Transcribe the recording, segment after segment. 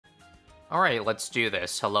Alright, let's do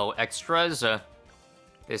this. Hello, extras.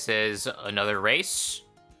 This is another race.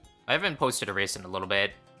 I haven't posted a race in a little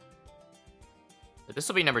bit. But this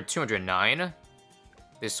will be number 209.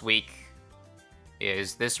 This week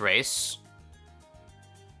is this race.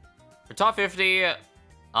 For top 50, I'm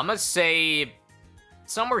gonna say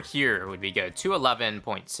somewhere here would be good.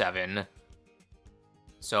 211.7.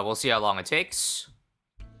 So we'll see how long it takes.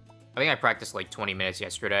 I think I practiced like 20 minutes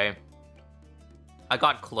yesterday. I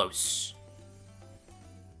got close.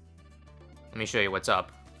 Let me show you what's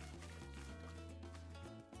up.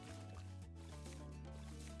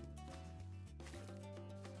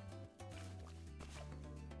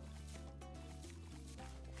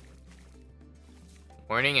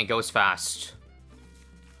 Warning, it goes fast.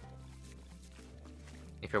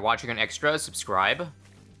 If you're watching an extra, subscribe.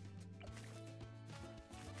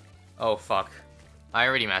 Oh, fuck. I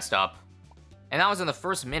already messed up. And that was in the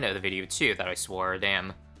first minute of the video, too, that I swore.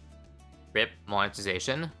 Damn. RIP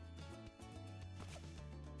monetization.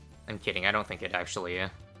 I'm kidding, I don't think it actually...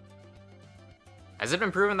 Has it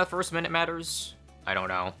been proven that first minute matters? I don't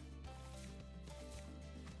know.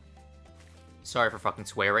 Sorry for fucking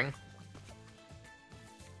swearing.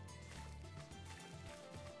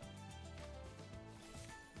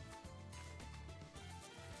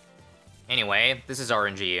 Anyway, this is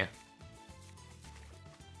RNG.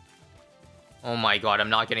 Oh my god, I'm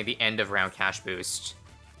not getting the end of round cash boost.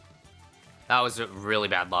 That was really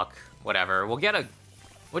bad luck. Whatever, we'll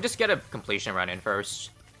just get a completion run in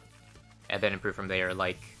first. And then improve from there,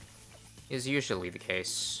 like is usually the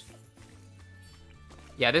case.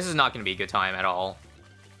 Yeah, this is not gonna be a good time at all.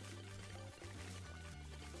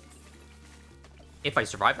 If I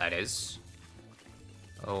survive, that is.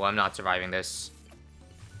 Oh, I'm not surviving this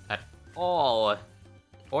at all.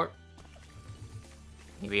 Or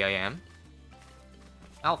maybe I am.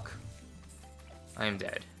 Alk. I am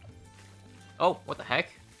dead. Oh, what the heck?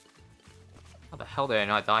 How the hell did I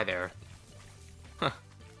not die there? Huh.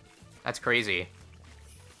 That's crazy.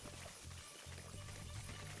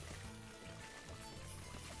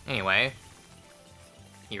 Anyway.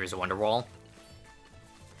 Here's a wonder wall.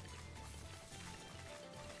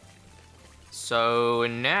 So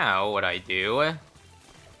now what I do...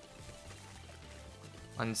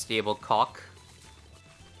 Unstable cock.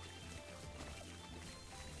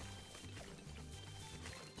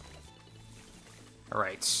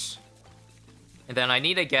 Alright. And then I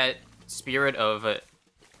need to get Spirit of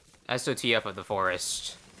SOTF of the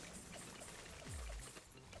Forest.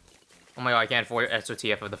 Oh my god, I can't afford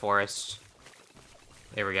SOTF of the Forest.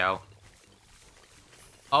 There we go.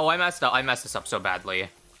 Oh, I messed up. I messed this up so badly.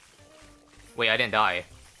 Wait, I didn't die.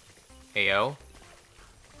 Ayo.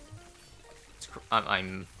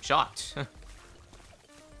 I'm shocked.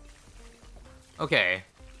 Okay.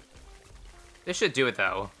 This should do it,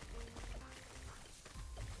 though.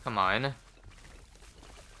 Come on.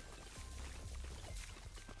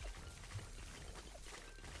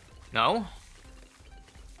 No?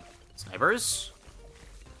 Snipers?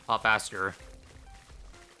 Pop faster.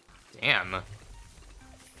 Damn.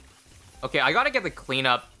 Okay, I gotta get the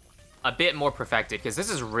cleanup a bit more perfected, because this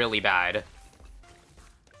is really bad.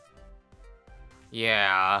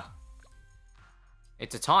 Yeah.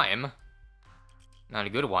 It's a time. Not a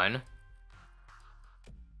good one.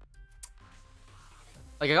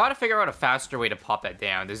 Like, I gotta figure out a faster way to pop that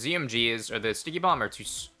down. The ZMGs, or the Sticky Bomb,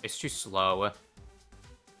 it's too slow.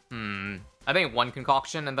 I think one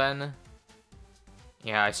concoction, and then...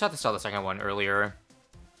 Yeah, I still have to sell the second one earlier.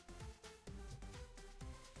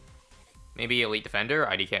 Maybe Elite Defender?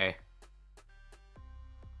 IDK.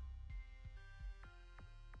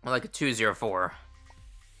 Or like a 204.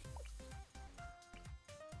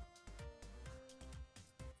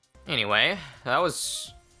 Anyway, that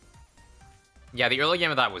was... Yeah, the early game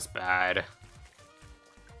of that was bad.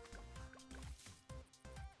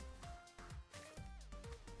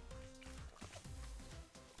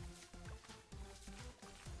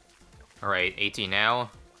 Alright, 18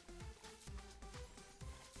 now.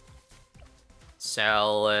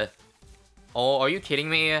 Sell. Oh, are you kidding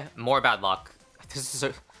me? More bad luck. This is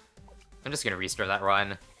I'm just gonna restart that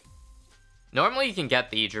run. Normally you can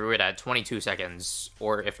get the Druid at 22 seconds,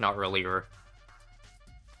 or if not earlier.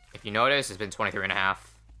 If you notice, it's been 23.5.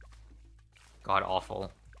 God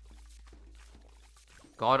awful.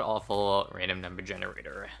 God awful random number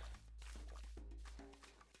generator.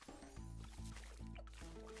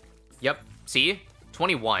 Yep, see?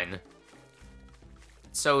 21.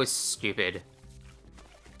 So stupid.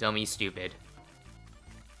 Dummy stupid.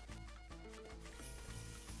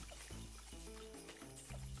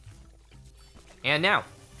 And now.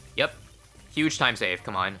 Yep. Huge time save,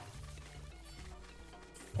 come on.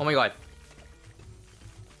 Oh my god.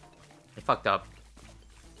 I fucked up.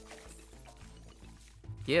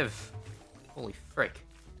 Give. Holy frick.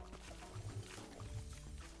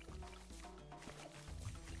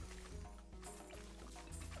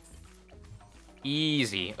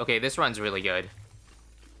 Easy. Okay, this run's really good.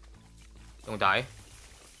 Don't die.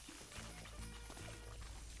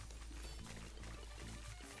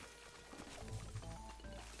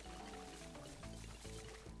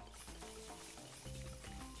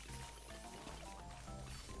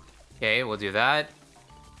 Okay, we'll do that.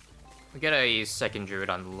 We get a second druid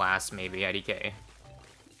on last, maybe, IDK.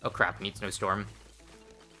 Oh crap, needs no storm.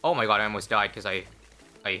 Oh my god, I almost died because I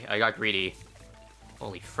got greedy.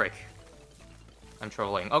 Holy frick. I'm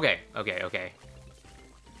trolling. Okay. Okay.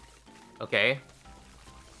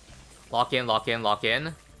 Lock in.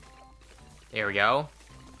 There we go.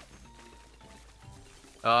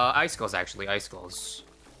 Icicles, actually. Icicles.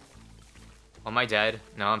 Am I dead?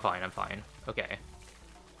 No, I'm fine. Okay.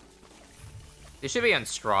 This should be on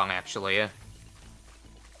strong, actually.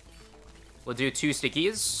 We'll do 2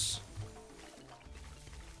 stickies.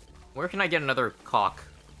 Where can I get another cock?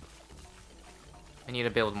 I need to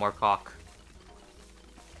build more cock.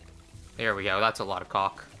 There we go, that's a lot of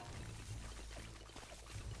cock.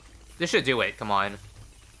 This should do it, come on.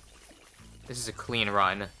 This is a clean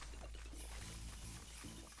run.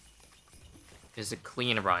 This is a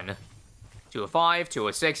clean run. 205,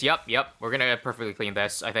 206, yep. We're gonna perfectly clean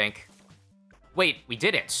this, I think. Wait, we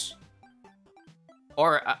did it.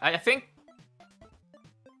 Or, I think...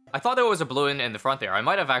 I thought there was a balloon in the front there. I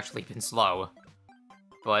might have actually been slow.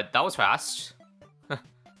 But that was fast. I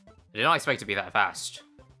did not expect it to be that fast.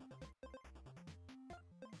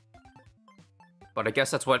 But I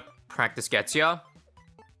guess that's what practice gets ya.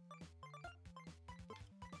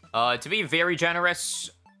 To be very generous,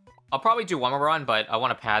 I'll probably do one more run, but I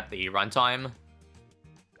want to pad the runtime.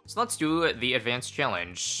 So let's do the advanced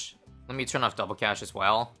challenge. Let me turn off double cash as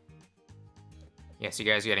well. Yes, you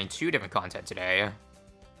guys are getting 2 different content today.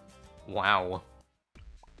 Wow.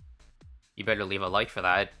 You better leave a like for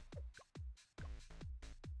that.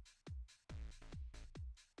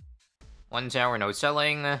 1 tower, no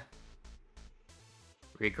selling.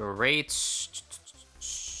 Rigor rates.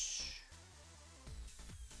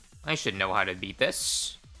 I should know how to beat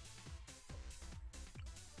this.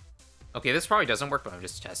 Okay, this probably doesn't work, but I'm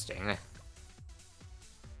just testing.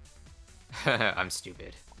 I'm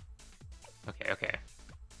stupid. Okay.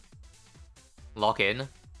 Lock in.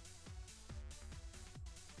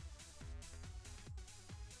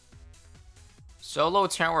 Solo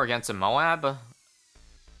tower against a Moab.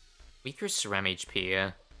 Weaker SRAM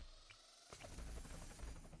HP.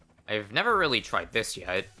 I've never really tried this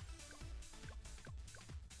yet.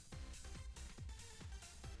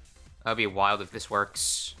 That'd be wild if this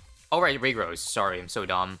works. Oh right, regrows. Sorry, I'm so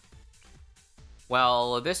dumb.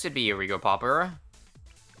 Well, this would be a Rego Popper.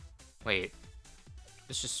 Wait.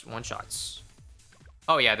 This just one-shots.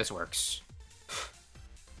 Oh yeah, this works.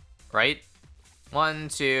 Right? 1,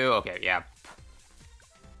 2... Okay, yeah.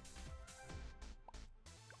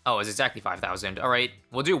 Oh, it's exactly 5,000. Alright,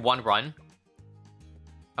 we'll do 1 run.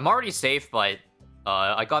 I'm already safe, but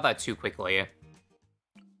I got that too quickly.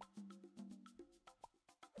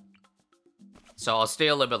 So I'll stay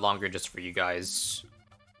a little bit longer just for you guys.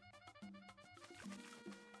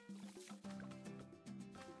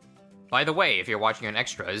 By the way, if you're watching on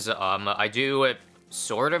extras, I do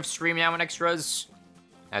sort of stream now on extras.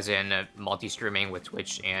 As in, multi-streaming with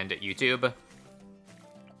Twitch and YouTube.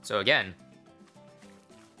 So again,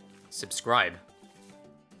 subscribe.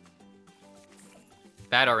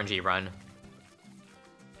 Bad RNG run.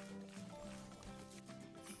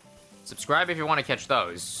 Subscribe if you want to catch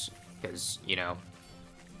those. Because, you know,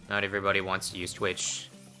 not everybody wants to use Twitch.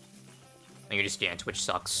 I understand, Twitch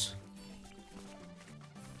sucks.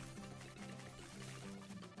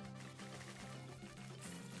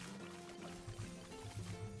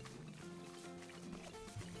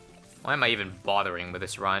 Why am I even bothering with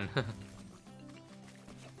this run? Have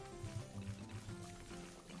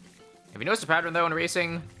you noticed a pattern, though, in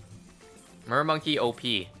racing? Mermonkey OP.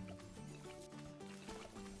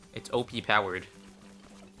 It's OP powered.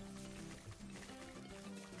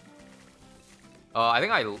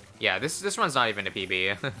 Yeah, this one's not even a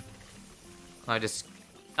PB.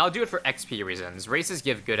 I'll do it for XP reasons. Races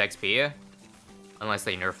give good XP. Unless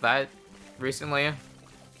they nerf that recently.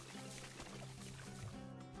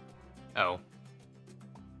 Oh.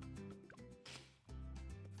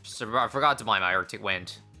 So I forgot to buy my Arctic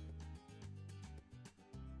Wind.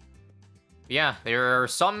 Yeah, there are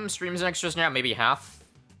some streams and extras now, maybe half.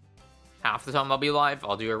 Half the time I'll be live,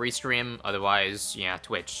 I'll do a restream. Otherwise, yeah,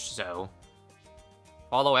 Twitch, so...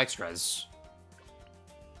 Follow extras.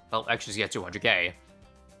 Well, extras get 200k.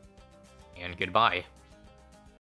 And goodbye.